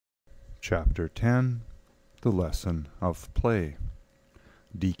Chapter 10. The Lesson of Play.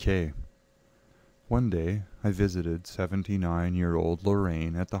 DK. One day I visited 79-year-old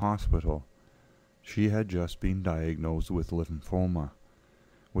Lorraine at the hospital. She had just been diagnosed with lymphoma.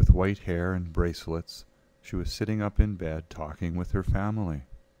 With white hair and bracelets, she was sitting up in bed talking with her family.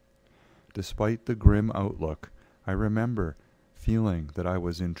 Despite the grim outlook, I remember feeling that I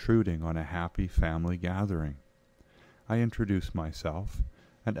was intruding on a happy family gathering. I introduced myself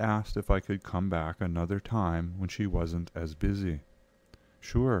and asked if I could come back another time when she wasn't as busy.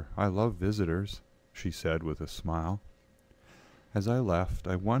 "Sure, I love visitors," she said with a smile. As I left,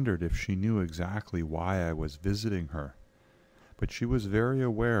 I wondered if she knew exactly why I was visiting her. But she was very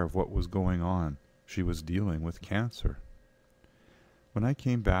aware of what was going on. She was dealing with cancer. When I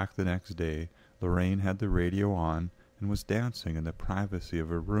came back the next day, Lorraine had the radio on and was dancing in the privacy of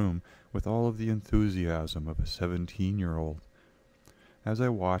her room with all of the enthusiasm of a 17-year-old. As I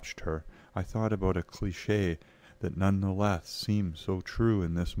watched her, I thought about a cliché that nonetheless seemed so true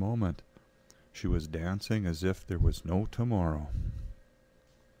in this moment. She was dancing as if there was no tomorrow.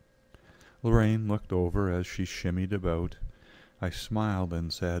 Lorraine looked over as she shimmied about. I smiled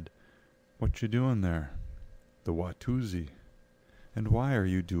and said, "What you doing there?" "The Watusi." "And why are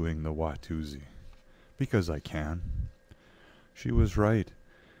you doing the Watusi?" "Because I can." She was right.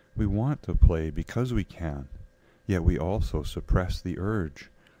 We want to play because we can. Yet we also suppress the urge.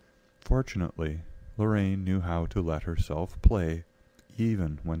 Fortunately, Lorraine knew how to let herself play,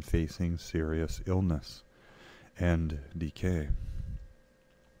 even when facing serious illness and decay.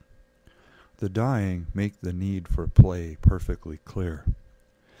 The dying make the need for play perfectly clear.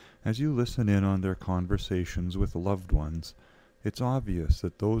 As you listen in on their conversations with loved ones, it's obvious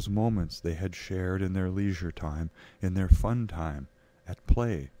that those moments they had shared in their leisure time, in their fun time, at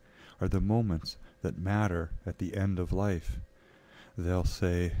play, are the moments that matter at the end of life. They'll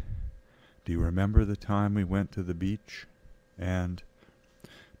say, "Do you remember the time we went to the beach?" And,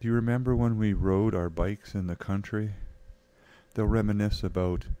 "Do you remember when we rode our bikes in the country?" They'll reminisce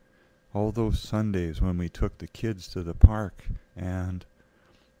about all those Sundays when we took the kids to the park, and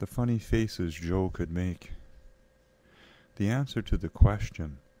the funny faces Joe could make. The answer to the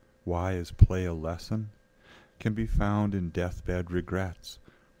question, "Why is play a lesson?" can be found in deathbed regrets.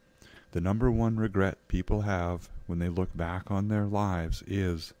 The number one regret people have when they look back on their lives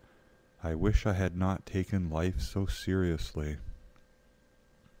is, "I wish I had not taken life so seriously."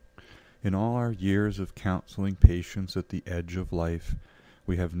 In all our years of counseling patients at the edge of life,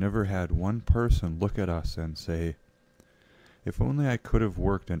 we have never had one person look at us and say, "If only I could have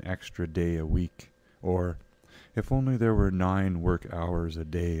worked an extra day a week," or "If only there were 9 work hours a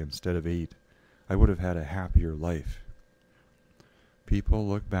day instead of 8, I would have had a happier life." People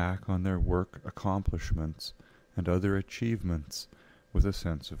look back on their work accomplishments and other achievements with a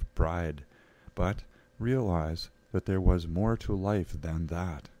sense of pride, but realize that there was more to life than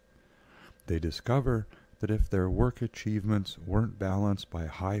that. They discover that if their work achievements weren't balanced by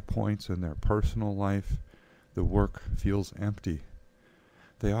high points in their personal life, the work feels empty.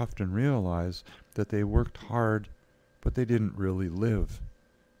 They often realize that they worked hard, but they didn't really live.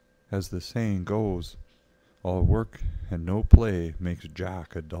 As the saying goes, all work and no play makes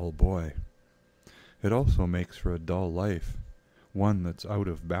Jack a dull boy. It also makes for a dull life, one that's out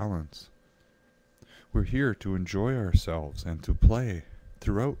of balance. We're here to enjoy ourselves and to play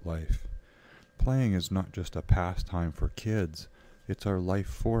throughout life. Playing is not just a pastime for kids, it's our life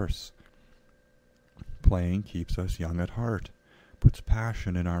force. Playing keeps us young at heart, puts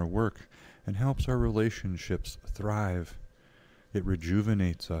passion in our work, and helps our relationships thrive. It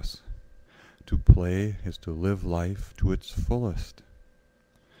rejuvenates us. To play is to live life to its fullest.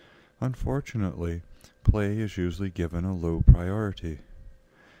 Unfortunately, play is usually given a low priority.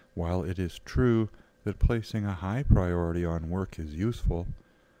 While it is true that placing a high priority on work is useful,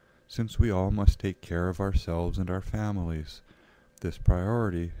 since we all must take care of ourselves and our families, this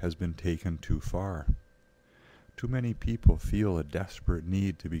priority has been taken too far. Too many people feel a desperate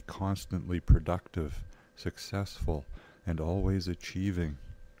need to be constantly productive, successful, and always achieving.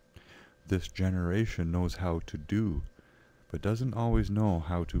 This generation knows how to do, but doesn't always know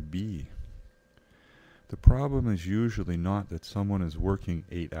how to be. The problem is usually not that someone is working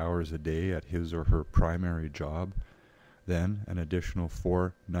 8 hours a day at his or her primary job, then an additional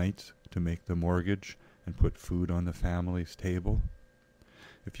 4 nights to make the mortgage and put food on the family's table.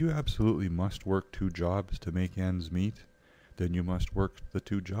 If you absolutely must work 2 jobs to make ends meet, then you must work the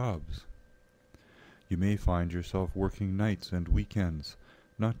 2 jobs. You may find yourself working nights and weekends,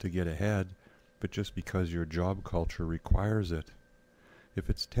 not to get ahead, but just because your job culture requires it. If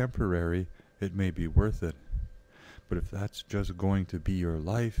it's temporary, it may be worth it. But if that's just going to be your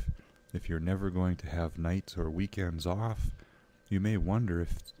life, If you're never going to have nights or weekends off, you may wonder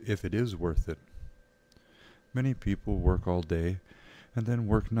if it is worth it. Many people work all day and then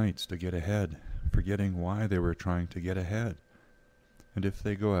work nights to get ahead, forgetting why they were trying to get ahead. And if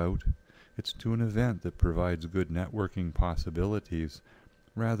they go out, it's to an event that provides good networking possibilities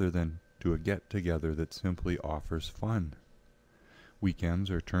rather than to a get-together that simply offers fun. Weekends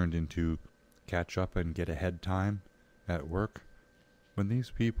are turned into catch up and get ahead time at work. When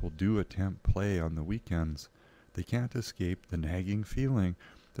these people do attempt play on the weekends, they can't escape the nagging feeling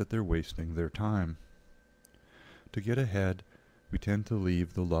that they're wasting their time. To get ahead, we tend to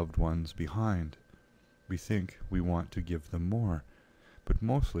leave the loved ones behind. We think we want to give them more, but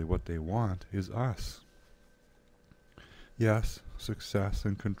mostly what they want is us. Yes, success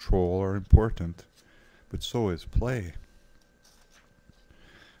and control are important, but so is play.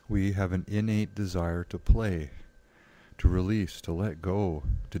 We have an innate desire to play, to release, to let go,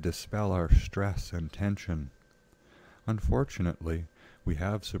 to dispel our stress and tension. Unfortunately, we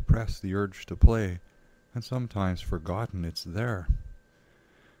have suppressed the urge to play and sometimes forgotten it's there.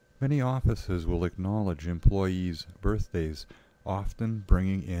 Many offices will acknowledge employees' birthdays, often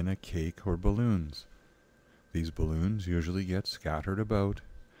bringing in a cake or balloons. These balloons usually get scattered about,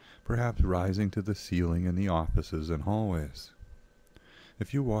 perhaps rising to the ceiling in the offices and hallways.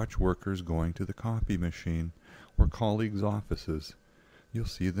 If you watch workers going to the copy machine or colleagues' offices, you'll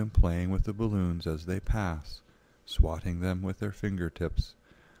see them playing with the balloons as they pass, swatting them with their fingertips,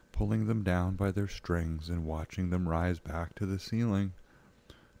 pulling them down by their strings and watching them rise back to the ceiling,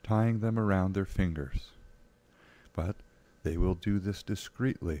 tying them around their fingers. But they will do this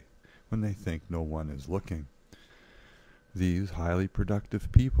discreetly when they think no one is looking. These highly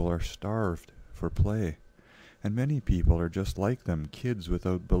productive people are starved for play, and many people are just like them, kids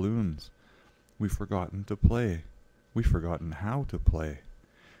without balloons. We've forgotten to play. We've forgotten how to play.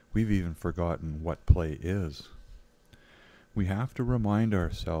 We've even forgotten what play is. We have to remind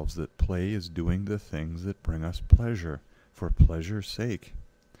ourselves that play is doing the things that bring us pleasure, for pleasure's sake.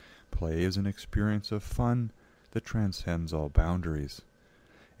 Play is an experience of fun that transcends all boundaries.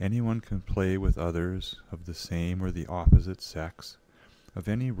 Anyone can play with others of the same or the opposite sex, of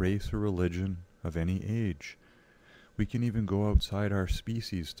any race or religion, of any age. We can even go outside our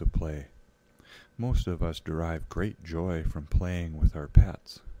species to play. Most of us derive great joy from playing with our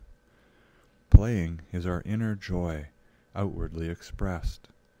pets. Playing is our inner joy, outwardly expressed.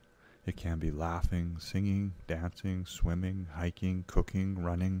 It can be laughing, singing, dancing, swimming, hiking, cooking,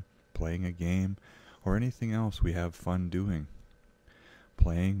 running, playing a game, or anything else we have fun doing.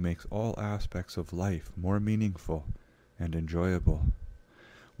 Playing makes all aspects of life more meaningful and enjoyable.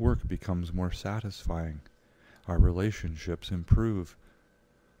 Work becomes more satisfying. Our relationships improve.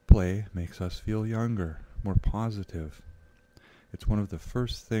 Play makes us feel younger, more positive. It's one of the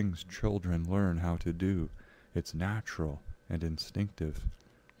first things children learn how to do. It's natural and instinctive.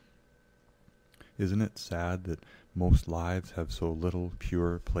 Isn't it sad that most lives have so little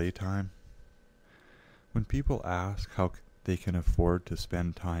pure playtime? When people ask how they can afford to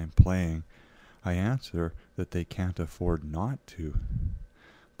spend time playing, I answer that they can't afford not to.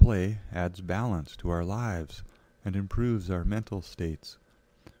 Play adds balance to our lives and improves our mental states.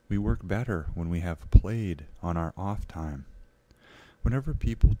 We work better when we have played on our off time. Whenever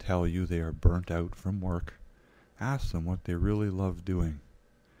people tell you they are burnt out from work, ask them what they really love doing.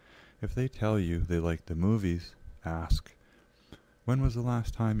 If they tell you they like the movies, ask, when was the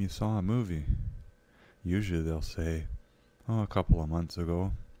last time you saw a movie? Usually they'll say, a couple of months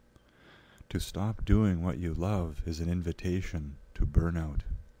ago. To stop doing what you love is an invitation to burnout.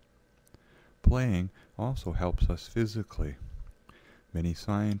 Playing also helps us physically. Many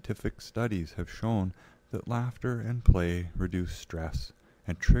scientific studies have shown that laughter and play reduce stress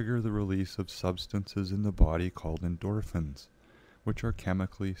and trigger the release of substances in the body called endorphins, which are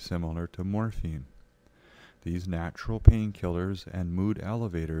chemically similar to morphine. These natural painkillers and mood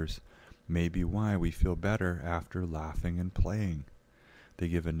elevators may be why we feel better after laughing and playing. They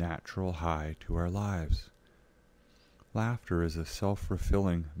give a natural high to our lives. Laughter is a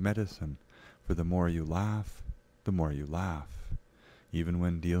self-fulfilling medicine, for the more you laugh, the more you laugh. Even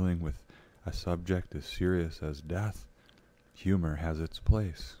when dealing with a subject as serious as death, humor has its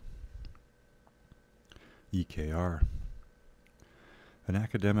place. EKR. An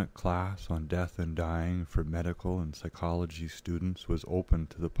academic class on death and dying for medical and psychology students was open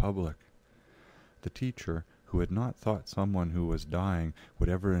to the public. The teacher, who had not thought someone who was dying would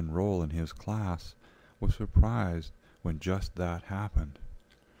ever enroll in his class, was surprised when just that happened.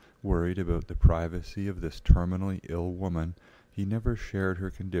 Worried about the privacy of this terminally ill woman, he never shared her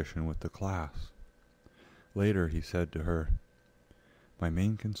condition with the class. Later he said to her, My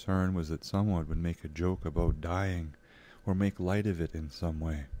main concern was that someone would make a joke about dying, or make light of it in some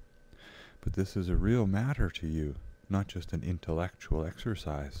way. But this is a real matter to you, not just an intellectual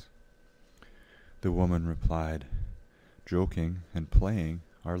exercise. The woman replied, joking and playing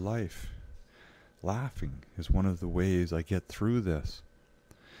are life. Laughing is one of the ways I get through this.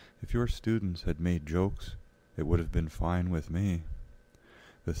 If your students had made jokes, it would have been fine with me.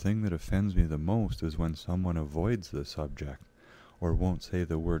 The thing that offends me the most is when someone avoids the subject, or won't say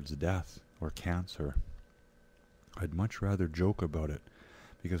the words death or cancer. I'd much rather joke about it,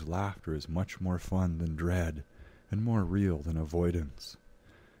 because laughter is much more fun than dread, and more real than avoidance.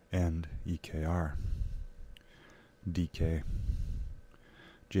 End EKR. DK.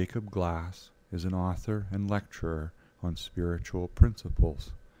 Jacob Glass is an author and lecturer on spiritual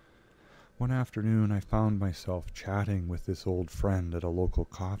principles. One afternoon I found myself chatting with this old friend at a local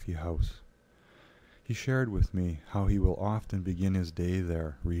coffee house. He shared with me how he will often begin his day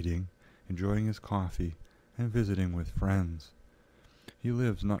there, reading, enjoying his coffee, and visiting with friends. He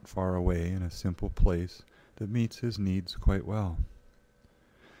lives not far away in a simple place that meets his needs quite well.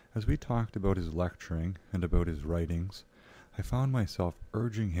 As we talked about his lecturing and about his writings, I found myself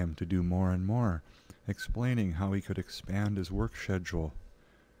urging him to do more and more, explaining how he could expand his work schedule.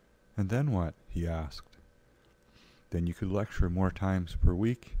 "And then what?" he asked. "Then you could lecture more times per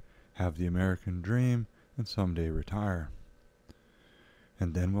week, have the American dream, and someday retire."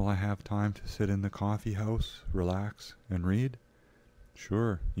 "And then will I have time to sit in the coffee house, relax, and read?"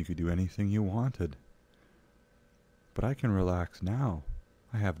 "Sure, you could do anything you wanted." "But I can relax now.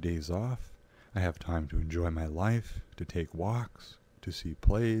 I have days off. I have time to enjoy my life, to take walks, to see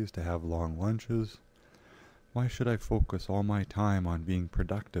plays, to have long lunches. Why should I focus all my time on being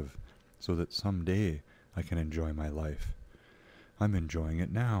productive so that someday I can enjoy my life? I'm enjoying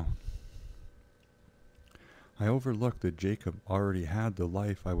it now." I overlooked that Jacob already had the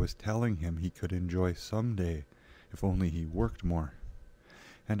life I was telling him he could enjoy someday if only he worked more.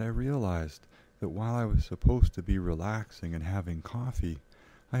 And I realized that while I was supposed to be relaxing and having coffee,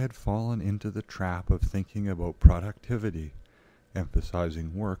 I had fallen into the trap of thinking about productivity,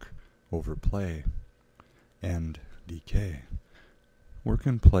 emphasizing work over play. End DK. Work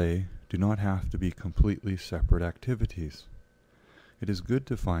and play do not have to be completely separate activities. It is good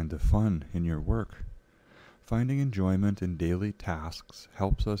to find the fun in your work. Finding enjoyment in daily tasks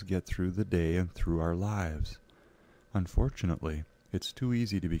helps us get through the day and through our lives. Unfortunately, it's too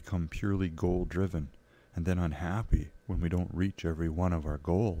easy to become purely goal-driven and then unhappy when we don't reach every one of our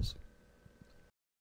goals.